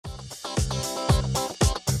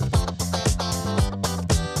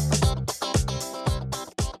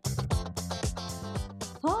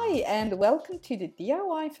and welcome to the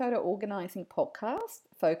DIY Photo Organizing Podcast,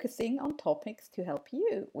 focusing on topics to help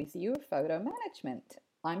you with your photo management.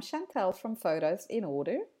 I'm Chantel from Photos in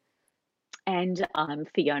Order. And I'm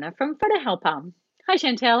Fiona from Photo Helper. Hi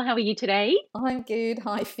Chantel, how are you today? I'm good.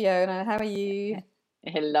 Hi Fiona, how are you?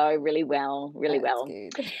 Hello, really well.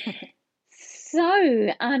 That's good.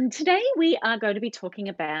 So, today we are going to be talking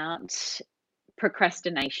about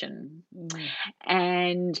procrastination.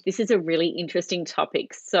 And this is a really interesting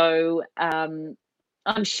topic. So, I'm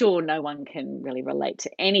sure no one can really relate to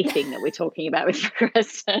anything that we're talking about with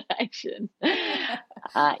procrastination.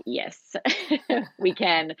 Yes, we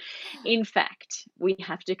can. In fact, we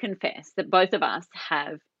have to confess that both of us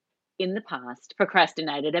have in the past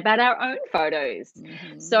procrastinated about our own photos.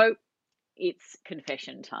 So it's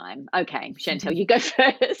confession time. Okay, Chantel, you go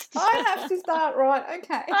first. I have to start, right?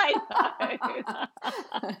 Okay. I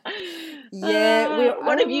know. Yeah,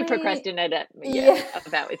 what have you procrastinated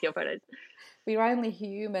about with your photos? We're only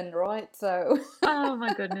human, right? So oh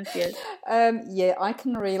my goodness, yes. Yeah, I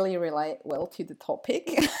can really relate well to the topic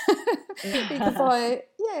because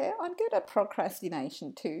I'm good at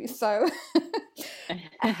procrastination too. So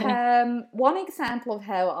one example of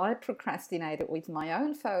how I procrastinated with my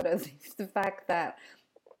own photos is the fact that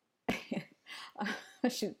I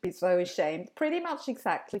should be so ashamed. Pretty much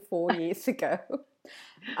exactly 4 years ago,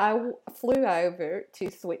 I flew over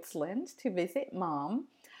to Switzerland to visit Mum.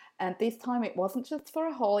 And this time it wasn't just for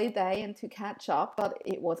a holiday and to catch up, but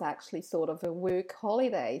it was actually sort of a work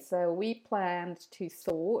holiday. So we planned to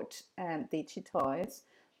sort and digitize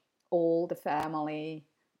all the family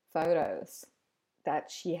photos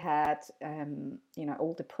that she had,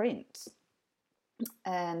 all the prints.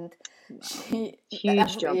 And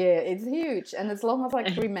huge job. Yeah, it's huge. And as long as I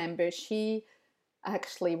can remember, she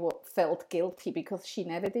actually felt guilty because she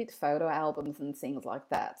never did photo albums and things like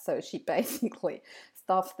that. So she basically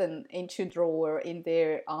stuffed them into a drawer in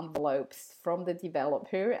their envelopes from the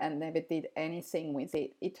developer and never did anything with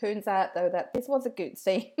it. It turns out, though, that this was a good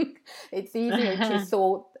thing. It's easier to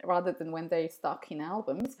sort rather than when they're stuck in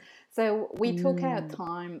albums. So we took our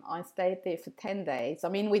time. I stayed there for 10 days. I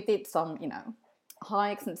mean, we did some,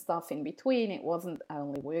 hikes and stuff in between. It wasn't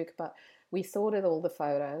only work, but we sorted all the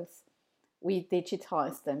photos. We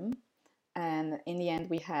digitized them, and in the end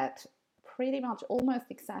we had pretty much almost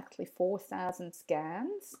exactly 4,000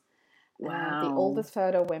 scans. Wow. The oldest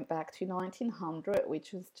photo went back to 1900,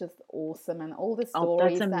 which was just awesome, and all the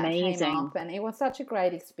stories that came up, and it was such a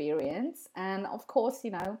great experience. And of course,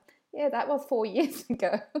 that was 4 years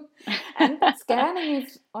ago. And scanning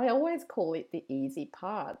is, I always call it the easy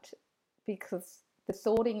part, because the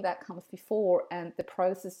sorting that comes before and the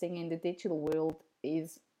processing in the digital world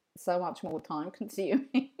is so much more time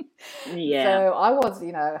consuming. Yeah. So I was,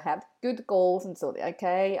 had good goals and thought,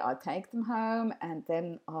 okay, I'll take them home and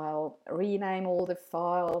then I'll rename all the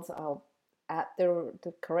files. I'll add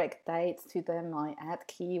the correct dates to them. I add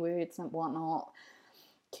keywords and whatnot,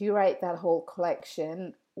 curate that whole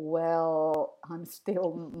collection. Well, I'm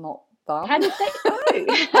still not done. How did that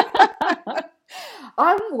go?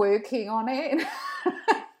 I'm working on it.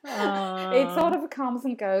 It sort of comes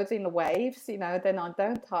and goes in waves, then I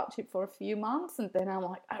don't touch it for a few months, and then I'm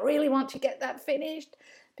like, I really want to get that finished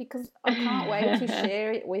because I can't wait to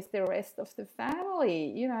share it with the rest of the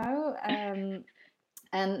family, and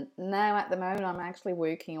now at the moment I'm actually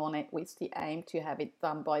working on it with the aim to have it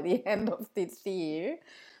done by the end of this year.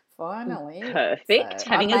 Finally. Perfect. So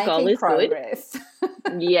having a goal is progress.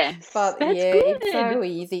 Good. Yes. But that's yeah, good. It's so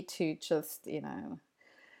easy to just,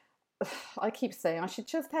 I keep saying I should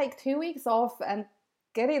just take 2 weeks off and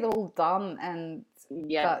get it all done,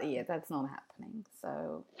 but that's not happening.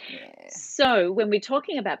 So So when we're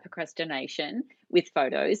talking about procrastination with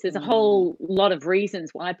photos, there's a whole lot of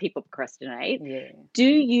reasons why people procrastinate. Yeah. Do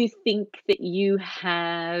you think that you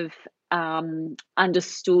have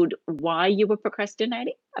understood why you were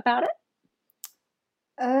procrastinating about it?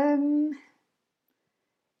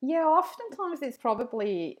 Yeah, oftentimes it's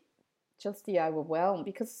probably just the overwhelm,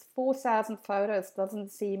 because 4,000 photos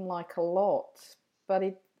doesn't seem like a lot, but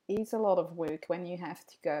it is a lot of work when you have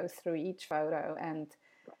to go through each photo and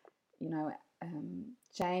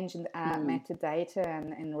change and add metadata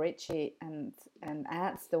and enrich it and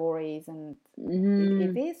add stories, and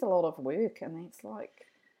it is a lot of work, and it's like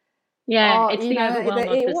it's the overwhelm of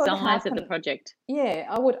the size of the project. Yeah,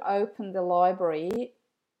 I would open the library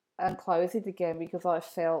and close it again because I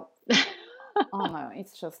felt oh no,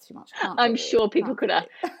 it's just too much. I'm sure people could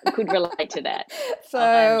relate to that.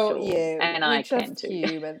 So sure. And I can too.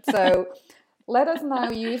 Human. So let us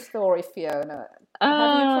know your story, Fiona.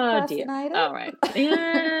 Oh, have you procrastinated? Dear. All right.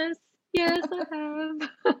 Yes. Yes, I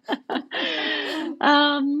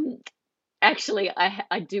have. Actually,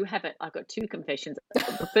 I do have it. I've got 2 confessions.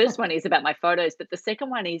 The first one is about my photos, but the second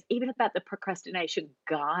one is even about the procrastination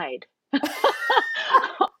guide.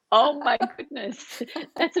 Oh my goodness.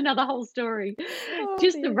 That's another whole story. Oh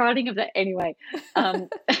Just the dear. writing of that anyway, um,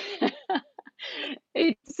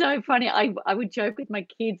 it's so funny. I would joke with my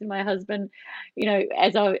kids and my husband,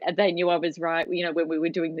 as they knew I was right, when we were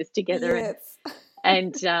doing this together Yes.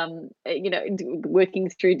 working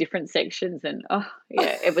through different sections and, oh,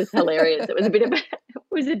 yeah, it was hilarious. It was a bit of a it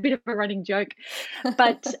was a bit of a running joke.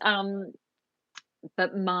 But,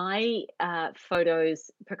 my,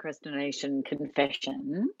 photos procrastination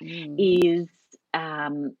confession Mm. is,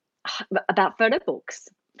 about photo books.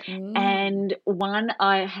 Mm. And one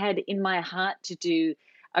I had in my heart to do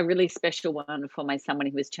a really special one for my son when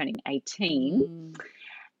he was turning 18. Mm.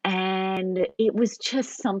 And it was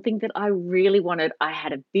just something that I really wanted. I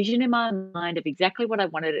had a vision in my mind of exactly what I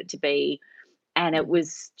wanted it to be, and it Mhm.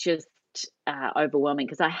 was just, overwhelming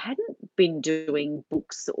because I hadn't been doing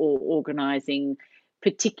books or organizing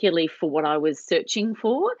particularly for what I was searching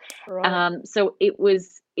for. Right. So it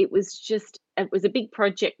was a big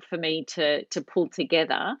project for me to pull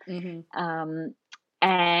together, Mhm. um,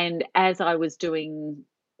 and as I was doing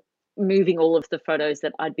moving all of the photos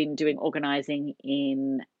that I'd been doing organizing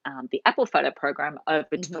in, the Apple Photo program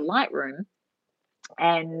over to Mhm. Lightroom,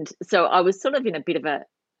 and so I was sort of in a bit of a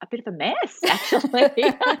mess,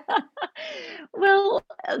 actually. Well,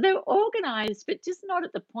 they're organized, but just not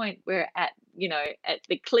at the point where at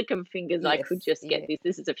the click of fingers, I could Yes. just get Yeah. this.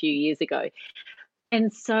 This is a few years ago.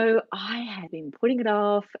 And so I had been putting it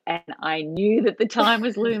off, and I knew that the time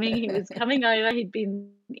was looming. He was coming over. He'd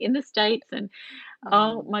been in the States, and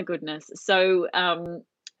oh Mm. my goodness. So,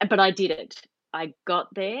 but I did it. I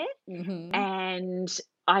got there, Mhm. and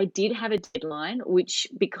I did have a deadline, which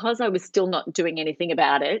because I was still not doing anything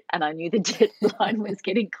about it, and I knew the deadline was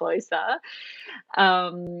getting closer,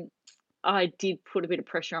 um, I did put a bit of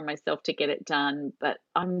pressure on myself to get it done, but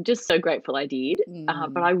I'm just so grateful I did.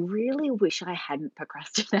 But I Mm. really wish I hadn't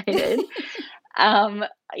procrastinated.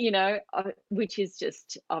 Which is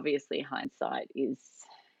just obviously hindsight is,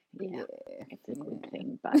 yeah, Yeah. it's a good Yeah.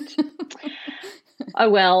 thing. But oh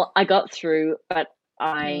well, I got through. But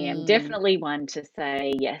I am Mm. definitely one to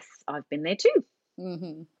say yes. I've been there too.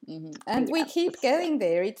 Mhm. Mhm. And we Yeah. keep So getting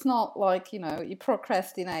there. It's not like, you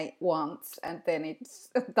procrastinate once and then it's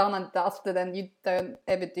done and dusted and you don't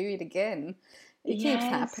ever do it again. It keeps yes.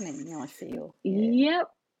 happening, I feel. Yeah.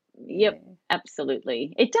 Yep. Yep. Yeah.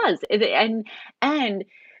 Absolutely, it does. And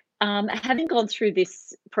having gone through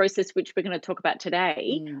this process, which we're going to talk about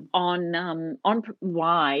today, Mm. on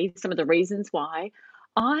why some of the reasons why,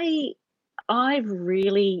 I I've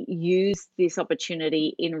really used this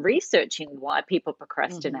opportunity in researching why people Mhm.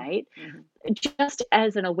 procrastinate, Mhm. just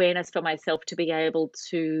as an awareness for myself to be able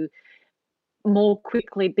to more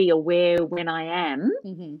quickly be aware when I am,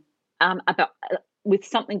 Mhm. about with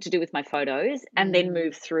something to do with my photos, and then Mm.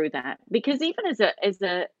 move through that. Because even as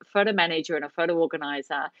a photo manager and a photo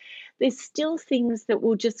organizer, there's still things that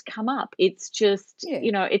will just come up. It's just,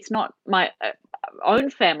 Yeah. it's not my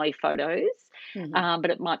own family photos, Mhm.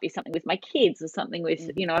 but it might be something with my kids or something with,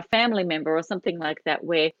 Mhm. a family member or something like that,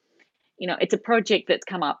 where it's a project that's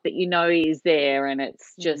come up that is there, and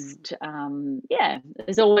it's Mm. just, yeah,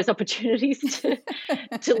 there's always opportunities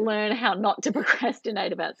to learn how not to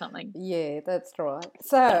procrastinate about something. Yeah, that's right.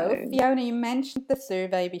 So, So, Fiona, you mentioned the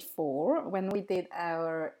survey before when we did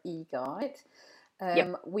our e-guide.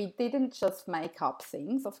 yep. We didn't just make up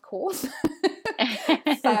things, of course.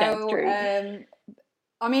 That's So, true.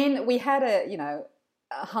 I mean, we had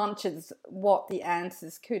hunches what the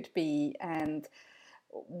answers could be and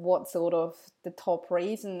what sort of the top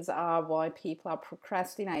reasons are why people are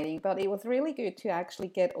procrastinating. But it was really good to actually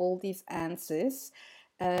get all these answers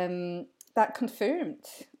that confirmed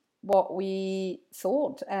what we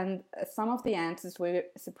thought. And some of the answers were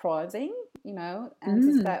surprising,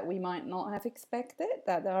 answers Mm, that we might not have expected,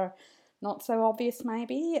 that are not so obvious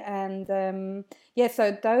maybe. And yeah,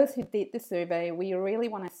 so those who did the survey, we really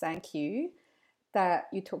want to thank you that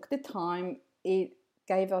you took the time. It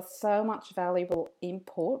gave us so much valuable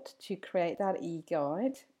input to create that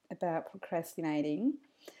e-guide about procrastinating,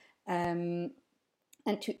 um,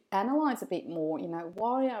 and to analyze a bit more,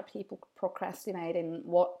 why are people procrastinating?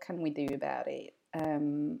 What can we do about it?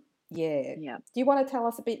 Yeah. yeah. Do you want to tell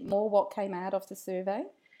us a bit more what came out of the survey?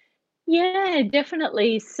 Yeah,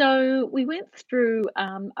 definitely. So we went through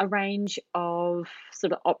a range of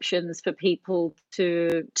sort of options for people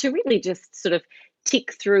to really just sort of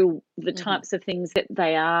tick through the Mm-hmm. types of things that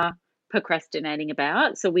they are procrastinating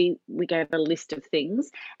about. So we gave a list of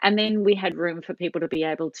things, and then we had room for people to be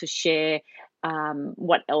able to share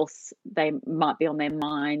what else they might be on their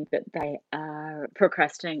mind that they are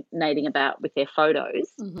procrastinating about with their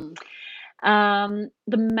photos. Mm-hmm.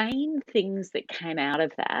 The main things that came out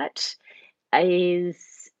of that is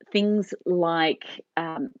things like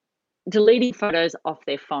deleting photos off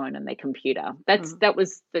their phone and their computer. That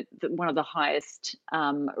was one of the highest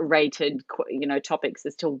rated topics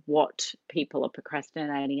as to what people are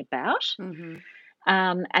procrastinating about. Mm-hmm.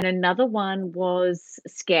 And another one was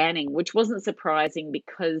scanning, which wasn't surprising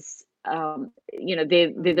because they're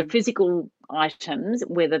the physical items,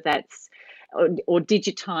 whether that's or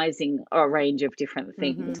digitizing a range of different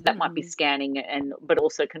things. That might be scanning but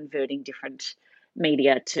also converting different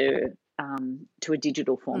media to a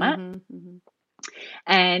digital format.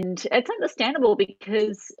 And it's understandable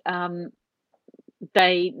because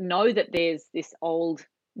they know that there's this old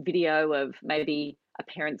video of maybe a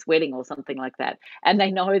parent's wedding or something like that, and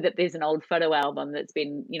they know that there's an old photo album that's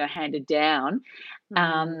been handed down,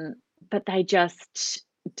 but they just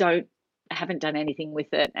haven't done anything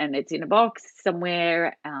with it, and it's in a box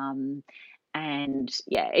somewhere. And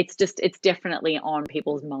yeah, it's definitely on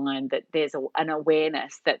people's mind that there's an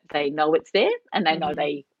awareness that they know it's there, and they know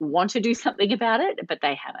they want to do something about it, but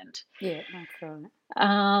they haven't. Yeah, that's right.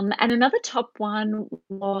 And another top one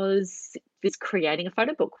was this creating a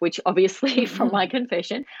photo book, which obviously from my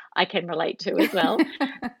confession, I can relate to as well.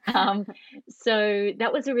 So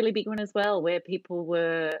that was a really big one as well, where people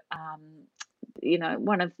were,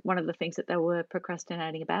 one of the things that they were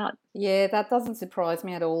procrastinating about. Yeah, that doesn't surprise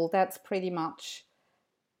me at all. That's pretty much,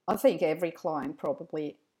 I think every client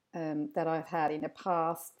probably that I've had in the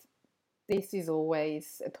past, this is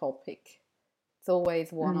always a topic. It's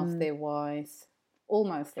always one of their whys,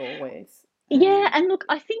 almost always. Yeah, and look,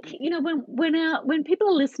 I think when people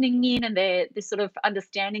are listening in and they're sort of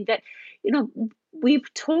understanding that,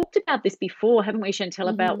 we've talked about this before, haven't we, Chantel,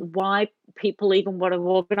 about why people even want to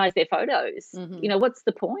organise their photos. What's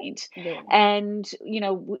the point? Yeah. And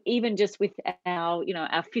even just with our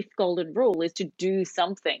fifth golden rule is to do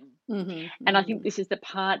something. And I think this is the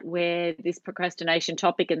part where this procrastination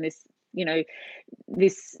topic and this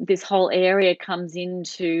this whole area comes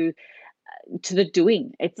into to the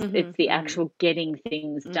doing. It's the actual getting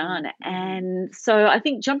things done. And so I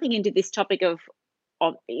think jumping into this topic of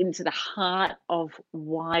into the heart of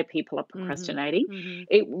why people are procrastinating,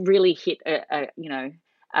 it really hit it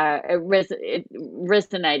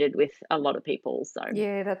resonated with a lot of people. So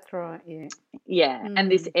yeah, that's right. and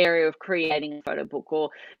this area of creating a photo book or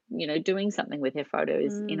doing something with their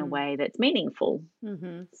photos in a way that's meaningful.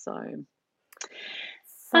 So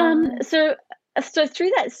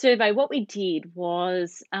through that survey, what we did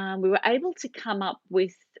was we were able to come up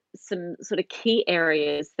with some sort of key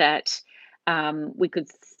areas that we could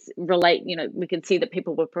relate, we could see that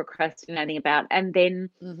people were procrastinating about. And then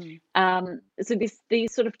so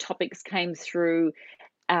these sort of topics came through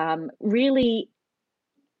really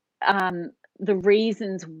the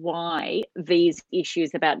reasons why these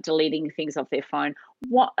issues about deleting things off their phone.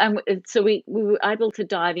 So we were able to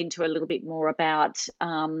dive into a little bit more about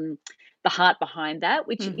the heart behind that,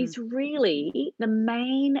 which is really the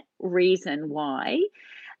main reason why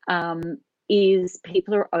is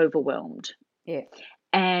people are overwhelmed. Yeah.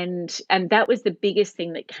 And that was the biggest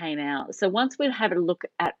thing that came out. So once we had a look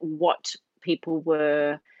at what people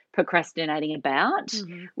were procrastinating about,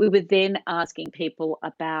 we were then asking people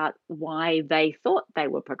about why they thought they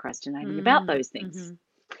were procrastinating about those things.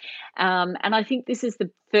 And I think this is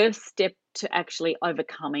the first step to actually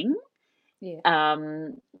overcoming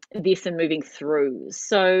this and moving through.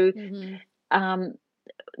 So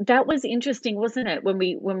that was interesting, wasn't it, when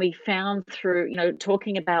we found through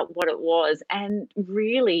talking about what it was, and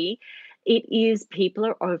really it is people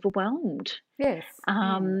are overwhelmed. Yes.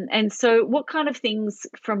 And so what kind of things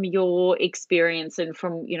from your experience and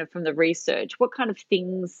from from the research, what kind of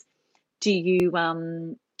things do you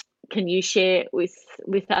can you share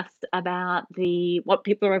with us about what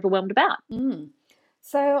people are overwhelmed about?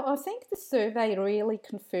 So I think the survey really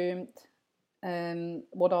confirmed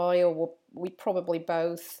what we probably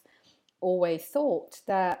both always thought,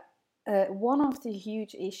 that one of the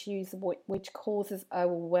huge issues which causes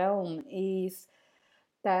overwhelm is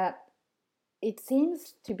that it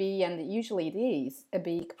seems to be, and usually it is, a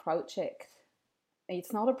big project.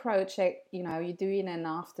 It's not a project, you do in an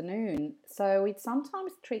afternoon. So it's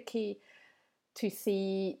sometimes tricky to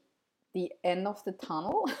see the end of the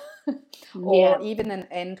tunnel or even an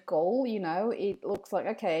end goal. It looks like,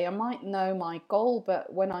 okay, I might know my goal,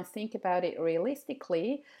 but when I think about it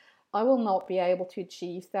realistically, I will not be able to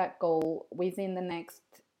achieve that goal within the next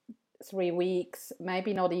 3 weeks,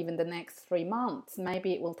 maybe not even the next 3 months.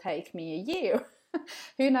 Maybe it will take me a year.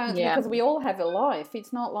 Who knows? Yeah. Because we all have a life.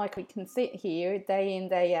 It's not like we can sit here day in,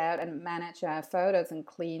 day out and manage our photos and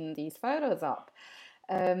clean these photos up.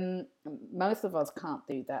 Um, Most of us can't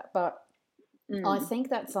do that. But I Mm. think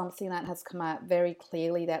that's something that has come out very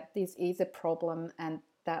clearly, that this is a problem and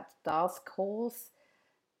that does cause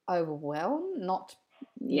overwhelm. Not,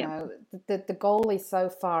 Yeah. the goal is so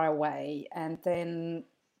far away, and then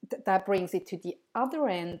that brings it to the other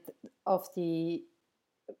end of the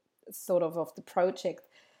of the project.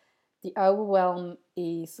 The overwhelm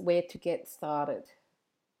is where to get started,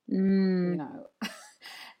 you Mm. know.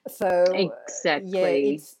 So yeah,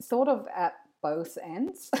 Exactly. it's sort of at both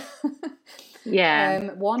ends.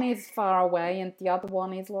 Yeah. One is far away, and the other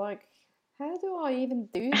one is like, how do I even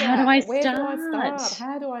do How do I that? Where do I start? start?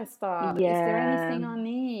 How do I start? Is there Yeah. anything I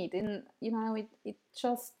need? And it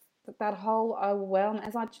just, that whole overwhelm,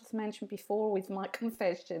 as I just mentioned before with my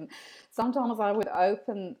confession. Sometimes I would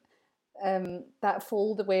open that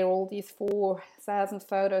folder where all these 4,000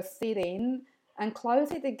 photos sit in and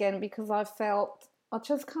close it again because I felt I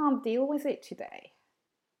just can't deal with it today.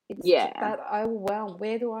 It's Yeah. that overwhelmed.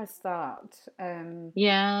 Where do I start?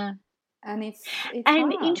 Yeah. And it's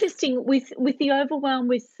And hard. interesting with the overwhelm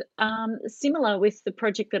with similar with the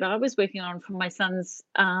project that I was working on for my son's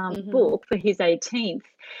Mhm. book for his 18th,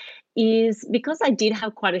 is because I did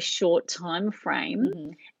have quite a short time frame.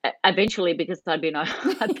 Mhm. Eventually, because I'd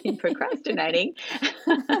been procrastinating,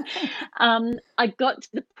 I got to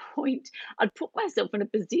the point. I'd put myself in a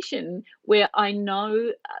position where I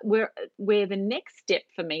know where the next step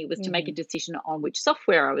for me was to make a Mhm. decision on which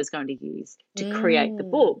software I was going to use to create the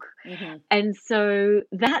Mm. book. Mhm. And so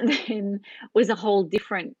that then was a whole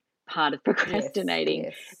different part of Yes. procrastinating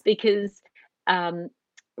Yes. because um,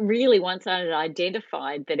 really once I had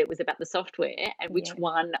identified that it was about the software and which Yeah.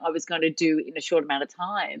 one I was going to do in a short amount of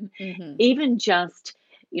time, Mhm. even just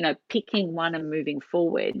picking one and moving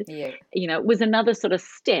forward, Yeah. was another sort of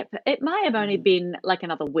step. It may have only Mhm. been like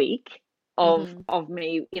another week of Mhm. of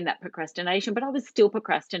me in that procrastination, but I was still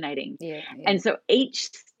procrastinating. Yeah. Yeah. And so each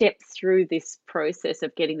step through this process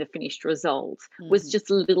of getting the finished result was Mhm. just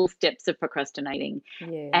little steps of procrastinating.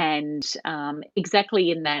 Yeah. And exactly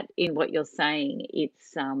in what you're saying,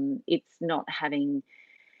 it's not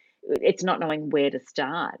knowing where to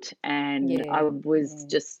start. And I Yeah. was Yeah.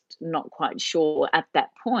 just not quite sure at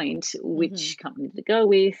that point Mhm. which company to go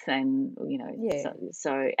with. And, Yeah.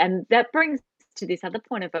 and that brings to this other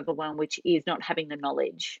point of overwhelm, which is Mhm. not having the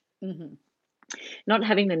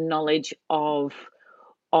knowledge of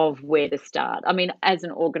where to start. I mean, as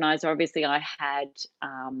an organizer, obviously, I had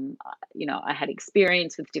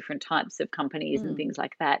experience with different types of companies and Mm. things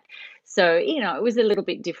like that. So, it was a little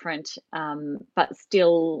bit different, but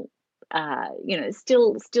still,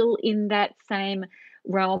 still in that same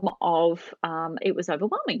realm of it was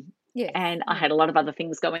overwhelming, Yes. and I Yeah. had a lot of other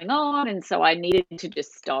things going on, and so I needed to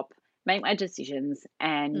just stop, make my decisions,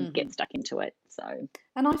 and get Mhm. stuck into it. So,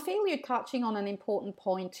 And I feel you're touching on an important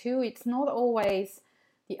point too. It's not always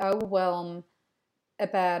the overwhelm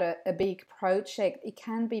about a big project. It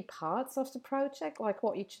can be parts of the project, like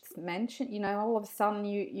what you just mentioned. All of a sudden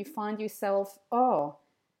you find yourself, oh,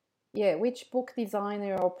 yeah, which book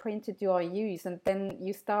designer or printer do I use? And then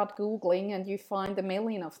you start Googling and you find a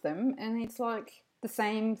million of them, and it's like the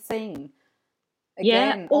same thing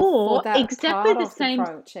yeah, again of for or that exactly part the of the same.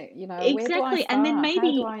 project. Where do I Exactly, and then start? How do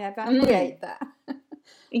maybe I mm, evaluate that?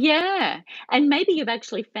 yeah, and maybe you've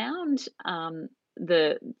actually found,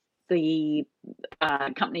 the the,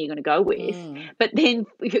 company you're gonna go with, Mm, but then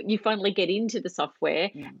you finally get into the software,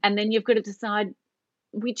 mm, and then you've got to decide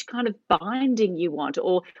which kind of binding you want,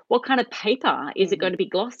 or what kind of paper. Is it mm-hmm, going to be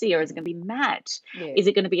glossy, or is it going mm-hmm. to be matte? Yeah, Is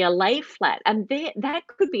it going to be a lay flat? And that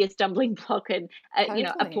could be a stumbling block and a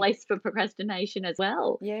totally. place for procrastination as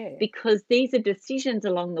well, Yeah. because these are decisions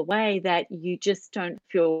along the way that you just don't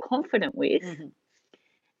feel confident with, Mm-hmm,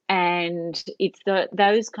 and it's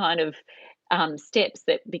those kind of steps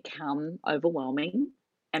that become overwhelming,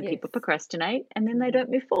 and yes. people procrastinate, and then they Mm-hmm,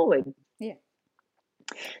 don't move forward. yeah.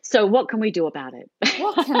 So what can we do about it?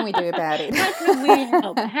 What can we do about it? How can we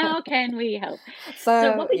help? How can we help? So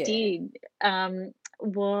So, what we yeah. did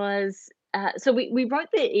was so we wrote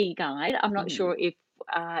the e-guide. I'm not Mm-hmm, sure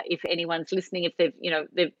if anyone's listening, if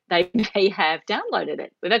they may have downloaded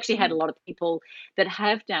it. We've actually had a mm, lot of people that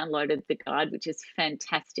have downloaded the guide, which is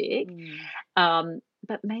fantastic. mm.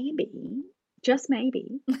 But maybe, just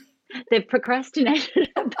maybe, they've procrastinated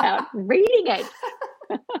about reading it.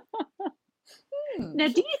 Hmm. Now,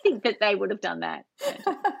 do you think that they would have done that,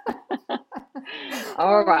 Santa?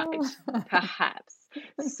 All Oh. right, perhaps.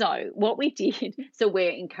 So what we did, So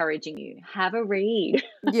we're encouraging you, have a read.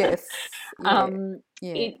 Yes. Yeah. Um,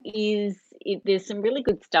 Yeah. it is there's some really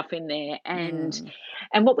good stuff in there, Mm.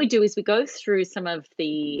 and what we do is we go through some of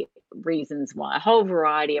the reasons why, a whole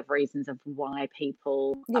variety of reasons of why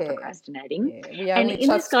people are Yeah. procrastinating. Yeah. We And only in this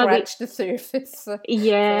just guide, we scratched the surface. So,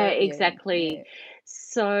 yeah, so yeah. exactly. Yeah.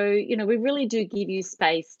 So, we really do give you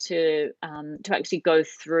space to actually go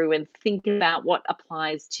through and think about what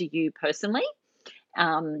applies to you personally,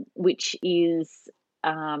 which is,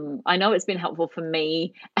 I know it's been helpful for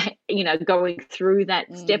me, going through that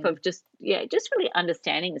step Mm. of just really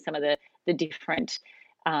understanding some of the different,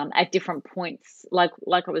 at different points, like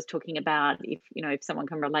I was talking about, if someone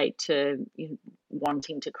can relate to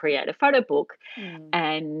wanting to create a photo book, Mm.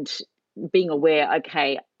 and being aware,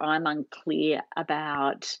 okay, I'm unclear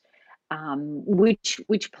about which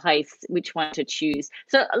one to choose.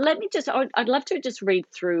 So let me I'd love to just read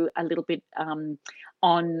through a little bit,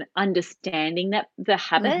 on understanding that the Mhm.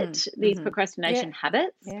 habit, these Mhm. Yeah. procrastination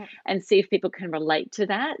habits, Yeah. and see if people can relate to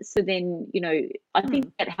that. So then, I think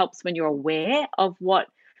Mm. that helps when you're aware of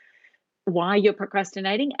why you're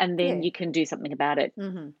procrastinating, and then Yeah. you can do something about it.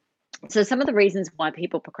 Mhm. So, some of the reasons why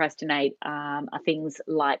people procrastinate, are things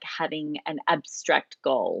like having an abstract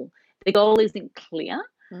goal. The goal isn't clear,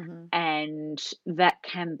 Mhm. and that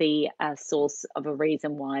can be a source of a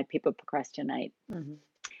reason why people procrastinate. Mhm.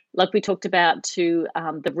 Like we talked about, too,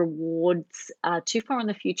 the rewards are too far in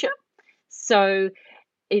the future. So,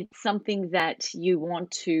 it's something that you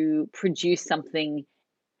want to produce something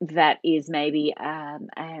that is maybe, an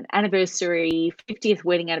anniversary, 50th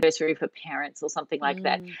wedding anniversary for parents or something like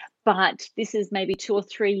that. Mm. But this is maybe 2 or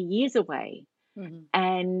 3 years away, Mhm.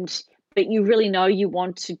 and but you really know you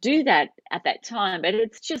want to do that at that time, but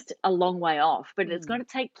it's just a long way off. But it's Mm. going to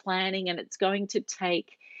take planning, and it's going to take,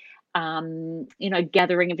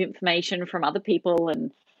 gathering of information from other people,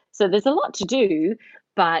 and so there's a lot to do,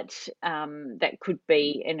 but, that could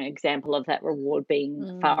be an example of that reward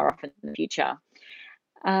being far Mm. off in the future.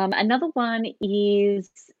 Another one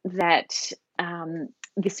is that,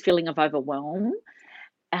 this feeling of overwhelm.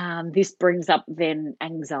 This brings up then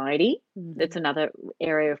anxiety. That's Mhm. another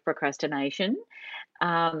area of procrastination.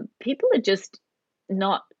 People are just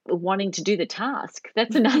not wanting to do the task.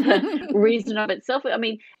 That's another reason of itself. I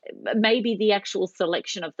mean, maybe the actual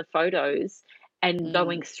selection of the photos and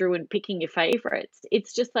going Mm. through and picking your favorites.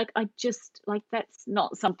 It's just like, I just like, that's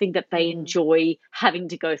not something that they Mhm. enjoy having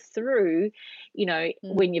to go through.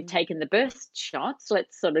 When you've Mm. taken the burst shots,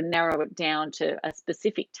 let's sort of narrow it down to a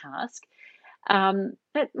specific task.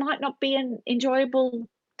 That might not be an enjoyable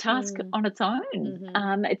task Mm. on its own.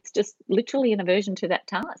 Mhm. It's just literally an aversion to that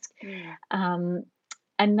task. Mm. Um,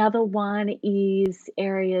 Another one is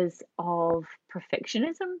areas of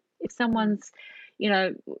perfectionism. If Mm. someone's,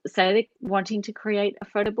 say they're wanting to create a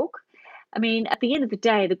photo book, I mean, at the end of the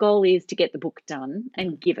day, the goal is to get the book done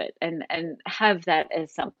and Mm. give it, and have that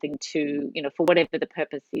as something to, for whatever the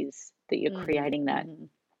purpose is that you're Mhm. creating that. Mhm.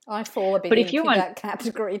 I fall a bit But if you into want, that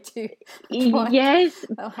category too. I try to. yes,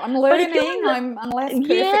 I'm but if you're learning. on I'm less perfect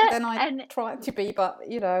yeah, than I and try to be, but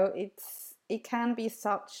it can be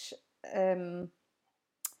such. Um,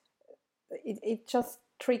 it just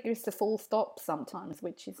triggers the full stop sometimes,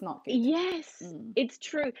 which is not good. yes, Mm. it's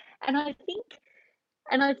true. And I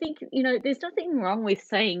think, there's nothing wrong with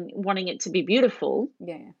saying wanting it to be beautiful,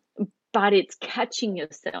 Yeah. but it's catching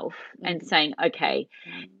yourself and Mm. saying, okay,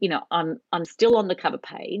 Mm. I'm still on the cover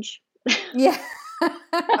page. Yeah.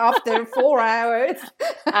 After 4 hours.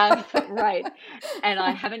 Right. And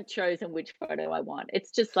I haven't chosen which photo I want.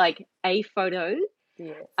 It's just like a photo,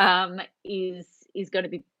 Yes. is going to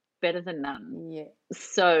be better than none. Yeah.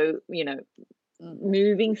 So, Mm.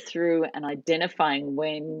 moving through and identifying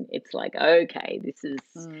when it's like, okay, this is,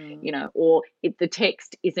 Mm. or if the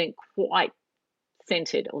text isn't quite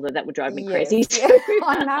centered, although that would drive me crazy Yes. Yeah. too.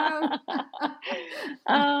 I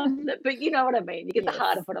know. But you know what I mean. You get the Yes.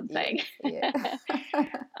 heart of what I'm saying. Yes. Yeah.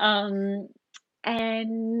 um,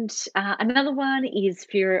 and another one is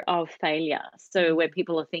fear of failure. So where Mm.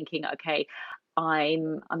 people are thinking, okay,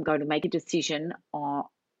 I'm going to make a decision on,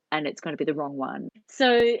 and it's going to be the wrong one.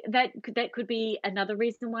 So that could be another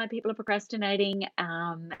reason why people are procrastinating,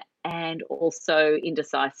 and also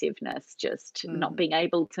indecisiveness, just not Mm. being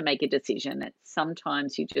able to make a decision. It's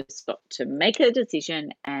sometimes you just got to make a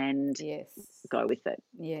decision and Yes. go with it.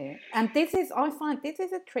 Yeah. And I find this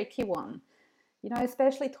is a tricky one,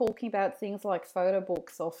 especially talking about things like photo book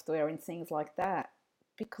software and things like that,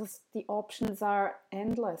 because the options are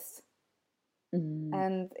endless. Mm.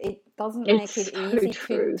 And it doesn't make It's it so easy to,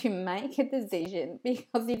 true. to make a decision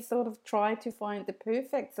because you sort of try to find the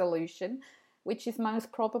perfect solution, which is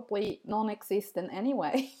most probably non existent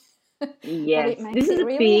anyway. But Yes, it this makes is it a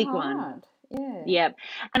really big one. hard. Yeah. Yeah,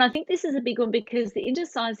 and I think this is a big one because the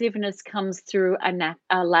indecisiveness comes through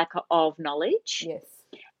a lack of knowledge, Yes.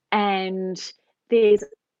 and there's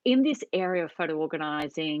in this area of photo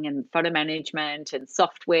organizing and photo management and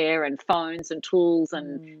software and phones and tools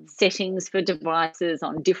and Mm. settings for devices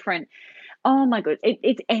on different oh my god,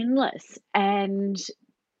 it's endless. And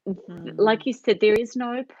Mm. like you said, there is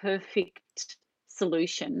no perfect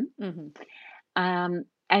solution. Mm-hmm.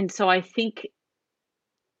 And so I think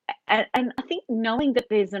and I think knowing that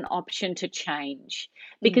there's an option to change,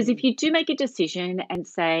 because if Mm. you do make a decision and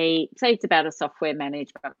say it's about a software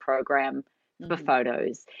management program for Mm-hmm.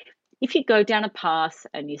 photos, if you go down a path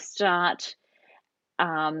and you start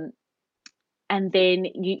um, and then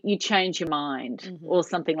you change your mind Mm-hmm. or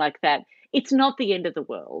something like that, it's not the end of the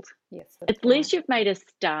world. Yes, At that's right. least you've made a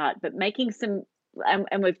start, but making some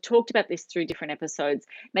and we've talked about this through different episodes,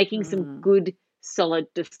 making some Mm. good solid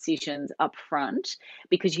decisions up front,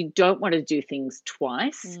 because you don't want to do things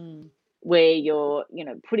twice Mm. where you're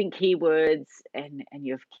putting keywords and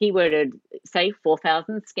you've keyworded say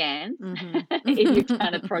 4,000 scans if you've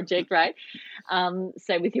done a Mm-hmm. project, right?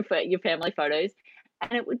 Say with your family photos,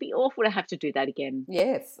 and it would be awful to have to do that again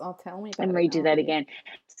Yes, oh, tell me and about it. redo Oh that dear. again.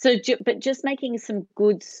 So, but just making some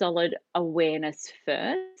good, solid awareness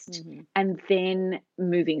first, Mm-hmm. and then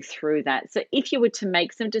moving through that. So, if you were to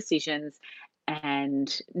make some decisions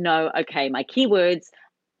and know, okay, my keywords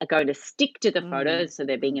are going to stick to the Mm. photos, so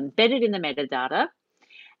they're being Mm. embedded in the metadata.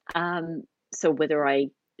 So, whether I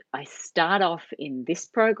start off in this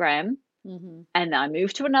program Mm-hmm. and I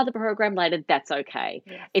move to another program later, that's okay.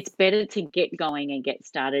 Yes. It's better to get going and get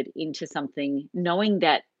started into something, knowing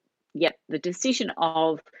that, yep, the decision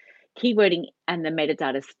of keywording and the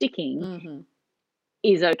metadata sticking Mm-hmm.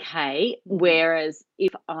 is okay. Mm. Whereas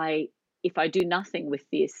if I do nothing with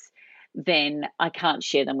this, then I can't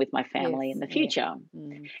share them with my Yes, family in the yeah. future.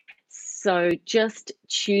 Mm. So just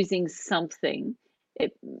choosing something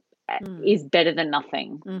it, Mm. is better than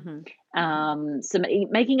nothing. Mm-hmm. Mm-hmm. So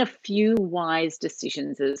making a few wise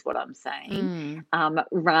decisions is what I'm saying, Mm.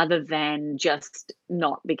 rather than just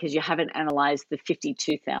not, because you haven't analyzed the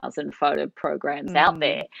 52,000 photo programs out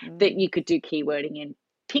there Mm. that Mm. you could do keywording in.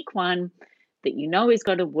 Pick one that you know is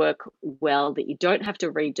going to work well, that you don't have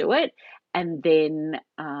to redo it, and then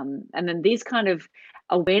these kind of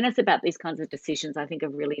awareness about these kinds of decisions, I think, are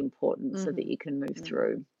really important so that Mm-hmm. you can move Mm.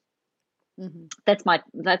 through. Mm-hmm. That's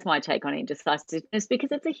my take on indecisiveness,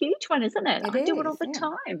 because it's a huge one, isn't it? It I do it all is, the yeah.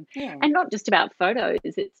 time, Yeah. and not just about photos.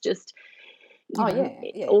 It's just Oh yeah,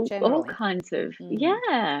 yeah, all generally. kinds of Mm.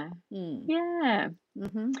 yeah, Mm. yeah.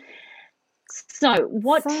 Mm-hmm. So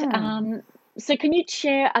what? So, So can you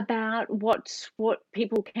share about what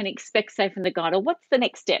people can expect, say, from the guide, or what's the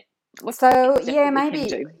next step? What's the so next step yeah, that we can maybe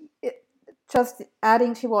do? it, just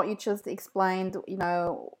adding to what you just explained,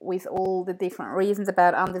 with all the different reasons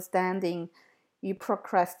about understanding your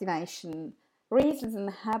procrastination reasons and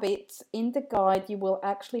habits, in the guide you will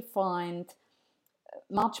actually find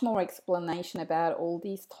much more explanation about all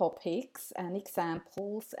these topics and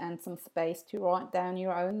examples and some space to write down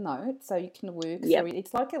your own notes so you can work through Yep. it.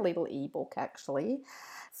 It's like a little ebook actually.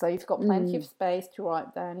 So you've got plenty of Mm, space to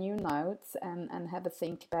write down your notes and have a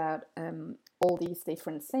think about all these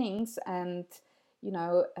different things. And,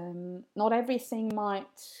 not everything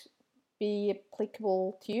might be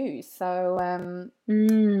applicable to you. So,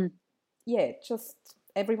 mm, yeah, just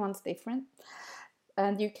everyone's different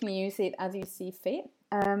and you can use it as you see fit.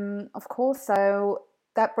 Of course, so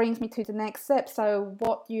that brings me to the next step. So,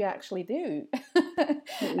 what do you actually do?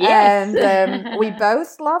 yes. And we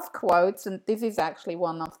both love quotes, and this is actually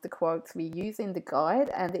one of the quotes we use in the guide,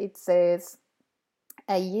 and it says,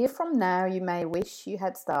 "A year from now, you may wish you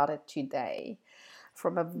had started today,"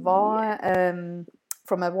 from a Yeah.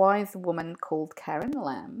 from a wise woman called Karen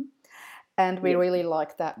Lamb. And we Yep. really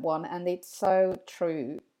like that one. And it's so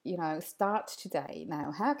true. Start today. Now,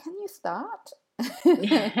 how can you start?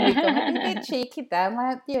 We're going to be a bit cheeky.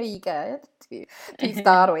 Download the e-guide to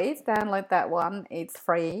start with. Download that one. It's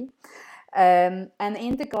free. And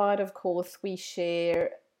in the guide, of course, we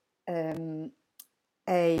share not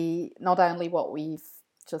only what we've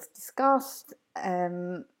just discussed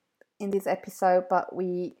in this episode, but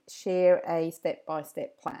we share a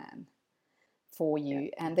step-by-step plan for Yep. you.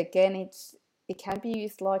 And again, it can be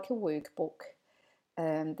used like a workbook.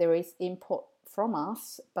 There is input from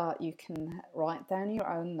us, but you can write down your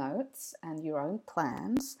own notes and your own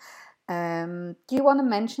plans. Do you want to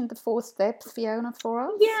mention the 4 steps, Fiona, for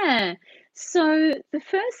us? Yeah. So the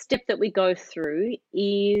first step that we go through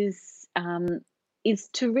is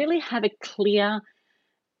to really have a clear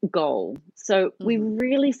goal. So we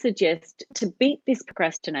really suggest to beat this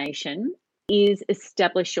procrastination is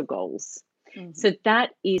establish your goals. So that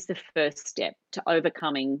is the first step to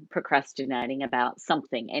overcoming procrastinating about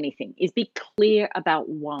something, anything, is be clear about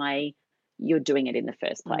why you're doing it in the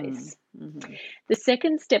first place. The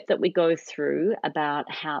second step that we go through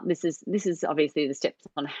about how this is obviously the steps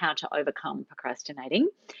on how to overcome procrastinating.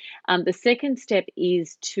 The second step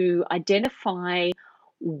is to identify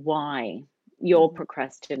why you're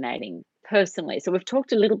procrastinating personally. So we've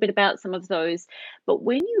talked a little bit about some of those, but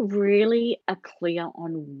when you really are clear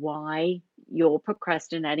on why you're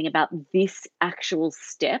procrastinating about this actual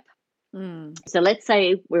step. So let's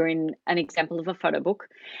say we're in an example of a photo book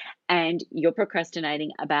and you're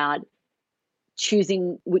procrastinating about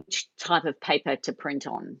choosing which type of paper to print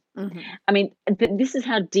on. I mean, this is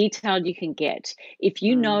how detailed you can get. If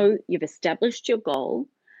you know you've established your goal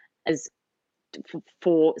as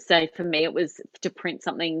for say, for me, it was to print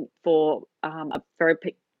something for a very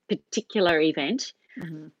particular event.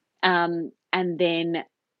 And then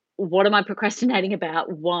what am I procrastinating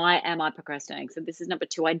about? Why am I procrastinating? So this is number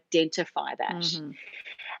 2, identify that.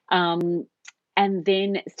 And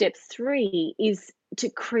then step 3 is to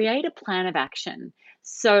create a plan of action.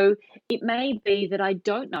 So it may be that I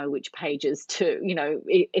don't know which pages to,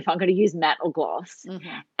 if I'm going to use matte or gloss.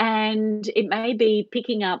 And it may be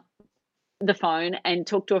picking up the phone and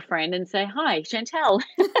talk to a friend and say, "Hi, Chantel,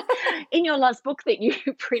 in your last book that you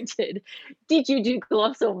printed, did you do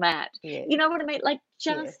gloss or matte?" Yes. You know what I mean? Like,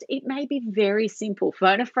 just it may be very simple.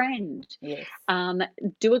 Phone a friend. Yes.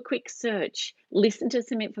 Do a quick search. Listen to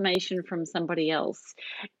some information from somebody else.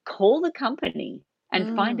 Call the company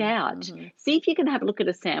and find out. See if you can have a look at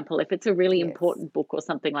a sample if it's a really important book or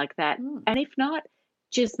something like that. And if not,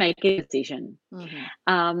 just make a decision.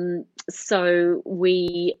 So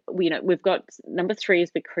we've got number 3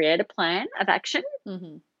 is we create a plan of action,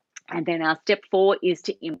 and then our step 4 is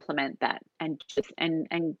to implement that and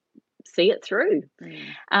see it through.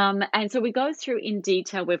 And so we go through in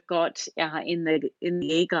detail. We've got in the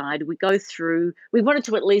e-guide, we go through. We wanted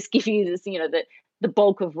to at least give you this, the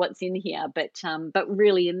bulk of what's in here, but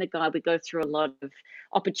really in the guide we go through a lot of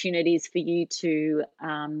opportunities for you to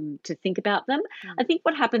think about them. I think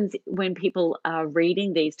what happens when people are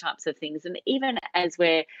reading these types of things, and even as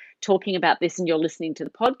we're talking about this and you're listening to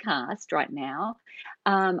the podcast right now,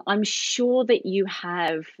 I'm sure that you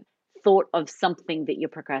have thought of something that you're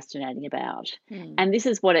procrastinating about. And this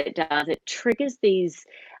is what it does. It triggers these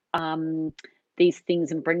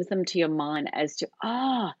things and brings them to your mind as to,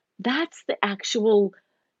 that's the actual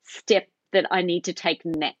step that I need to take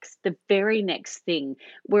next, the very next thing.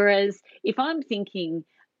 Whereas if I'm thinking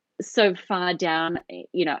so far down,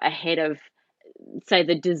 ahead of, say,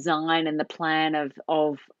 the design and the plan of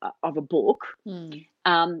a book,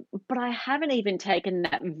 but I haven't even taken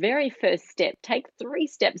that very first step, take 3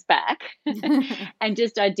 steps back and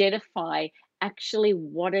just identify actually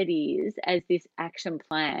what it is as this action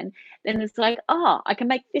plan, then it's like, I can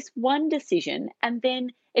make this one decision. And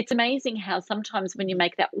then it's amazing how sometimes when you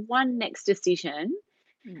make that one next decision,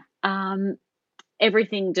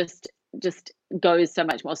 everything just goes so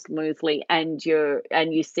much more smoothly, and you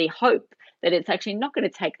see hope that it's actually not going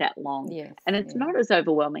to take that long, and it's not as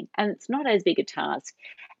overwhelming, and it's not as big a task,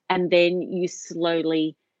 and then you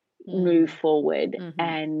slowly move forward,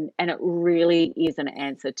 and it really is an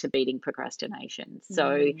answer to beating procrastination.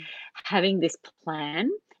 So having this plan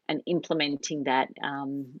and implementing that are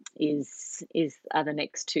the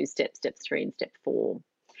next 2 steps, step 3 and step 4.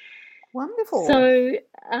 Wonderful. So,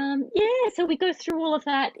 so we go through all of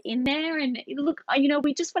that in there. And look,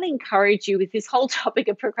 we just want to encourage you with this whole topic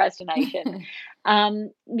of procrastination.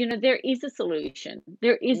 There is a solution.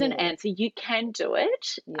 There is an answer. You can do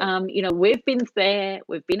it. We've been there.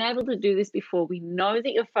 We've been able to do this before. We know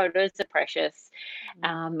that your photos are precious.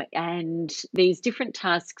 And these different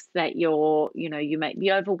tasks that you may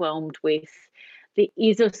be overwhelmed with, there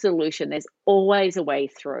is a solution. There's always a way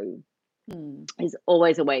through. There's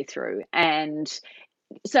always a way through. And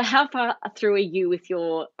so how far through are you with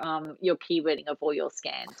your keywording of all your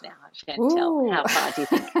scans now, Chantel? How far do you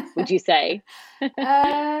think, would you say?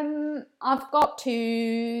 I've got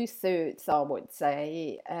 2 suits, I would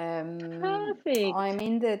say.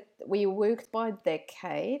 Perfect. We worked by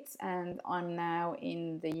decades, and I'm now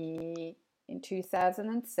in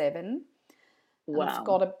 2007. Wow. I've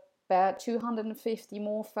got about 250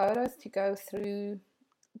 more photos to go through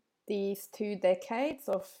these 2 decades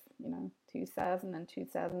of 2000 and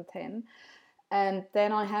 2010, and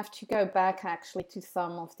then I have to go back actually to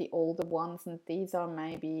some of the older ones, and these are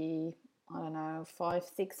maybe, I don't know,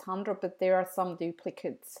 500-600, but there are some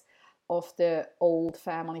duplicates of the old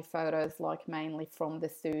family photos, like mainly from the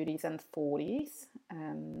 30s and 40s.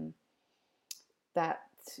 That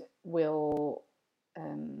will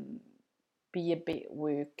be a bit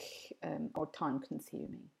work or time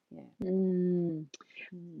consuming. Yeah.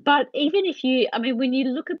 But even if you, I mean, when you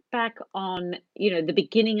look back on, the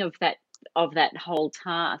beginning of that whole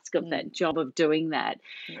task, of that job of doing that,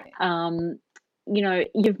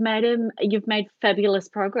 you've made fabulous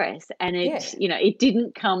progress, and it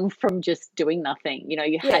didn't come from just doing nothing.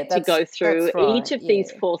 You had to go through each of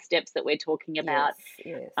these 4 steps that we're talking about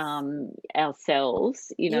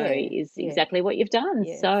ourselves, is exactly what you've done.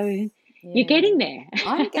 So you're getting there.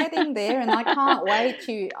 I'm getting there, and I can't wait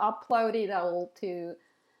to upload it all to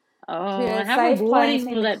a safe place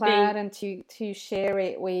in the cloud, and to share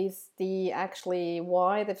it with the actually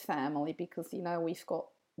wider family, because we've got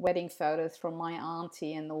wedding photos from my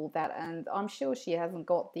auntie and all that, and I'm sure she hasn't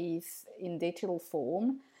got these in digital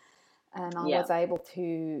form, and I was able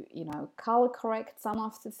to color correct some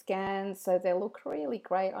of the scans so they look really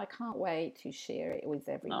great. I can't wait to share it with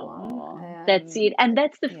everyone. That's it, and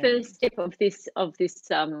that's the first step of this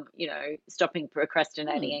stopping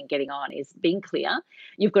procrastinating and getting on, is being clear.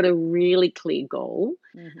 You've got a really clear goal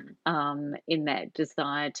in that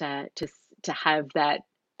desire to have that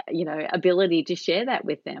ability to share that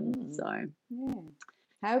with them. So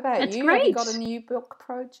how about that's you? Great. Have you got a new book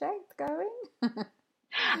project going?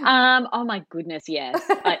 Oh my goodness, yes,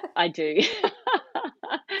 I do.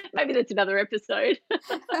 Maybe that's another episode.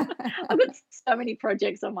 I've got so many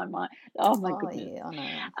projects on my mind. Oh my goodness. Yeah,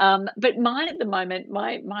 I know. But mine at the moment,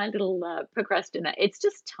 my little procrastinator, it's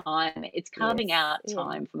just time. It's carving out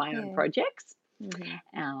time for my own projects. But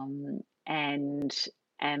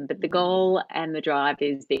the goal and the drive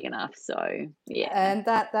is big enough. So and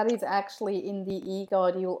that is actually in the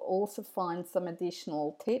e-guide. You'll also find some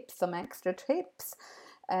additional tips, some extra tips,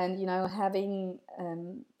 and having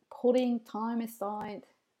putting time aside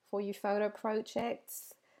for your photo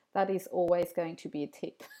projects, that is always going to be a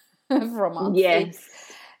tip from us.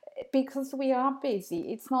 Yes, because we are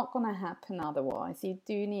busy, it's not going to happen otherwise. You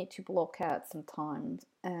do need to block out some time.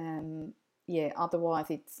 Otherwise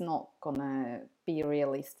it's not going to be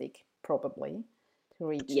realistic, probably, to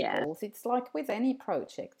reach your goals. It's like with any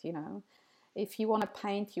project, if you want to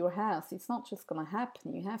paint your house, it's not just going to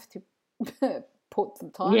happen. You have to put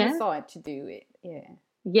some time aside to do it.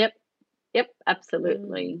 Yep,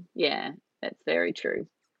 absolutely. Yeah, that's very true.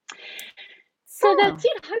 So that's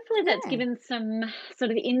it. Hopefully that's given some sort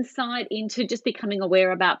of insight into just becoming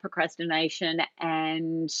aware about procrastination,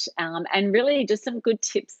 and really just some good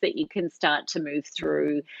tips that you can start to move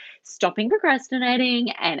through stopping procrastinating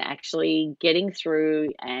and actually getting through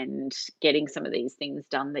and getting some of these things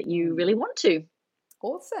done that you really want to.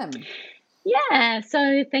 Awesome. Yeah,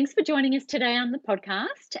 so thanks for joining us today on the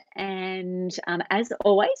podcast. And as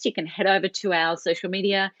always, you can head over to our social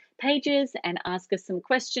media pages and ask us some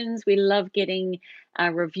questions. We love getting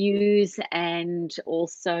reviews and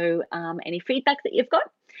also any feedback that you've got.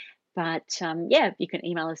 But you can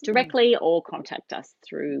email us directly or contact us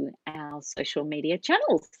through our social media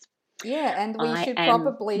channels. Yeah, and we should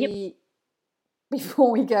probably, before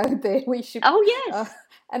we go there, we should... Oh, yes.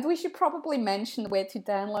 And we should probably mention where to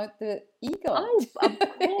download the e-guide. Oh, of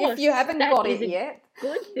course. If you haven't got it yet.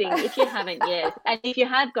 Good thing. If you haven't, yes. And if you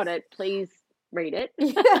have got it, please read it,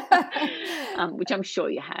 which I'm sure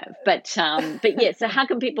you have. But so how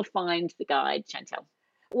can people find the guide, Chantel?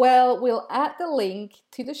 Well, we'll add the link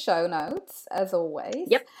to the show notes, as always.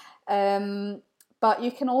 Yep. But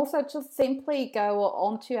you can also just simply go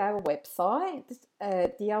onto our website,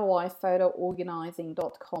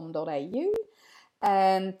 DIYphotoorganizing.com.au,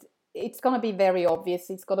 and it's going to be very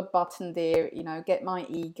obvious. It's got a button there, get my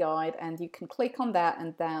e-guide, and you can click on that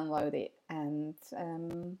and download it and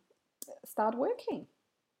start working.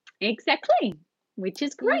 Exactly, which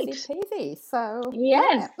is great. Easy peasy. So,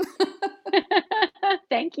 yes.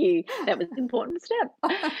 Thank you. That was an important step.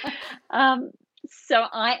 So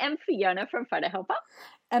I am Fiona from Photo Helper.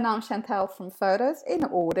 And I'm Chantal from Photos in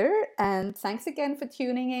Order. And thanks again for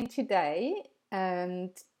tuning in today and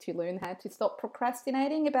to learn how to stop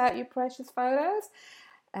procrastinating about your precious photos.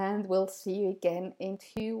 And we'll see you again in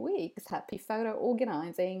 2 weeks. Happy photo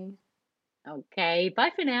organizing. Okay,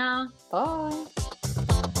 bye for now. Bye.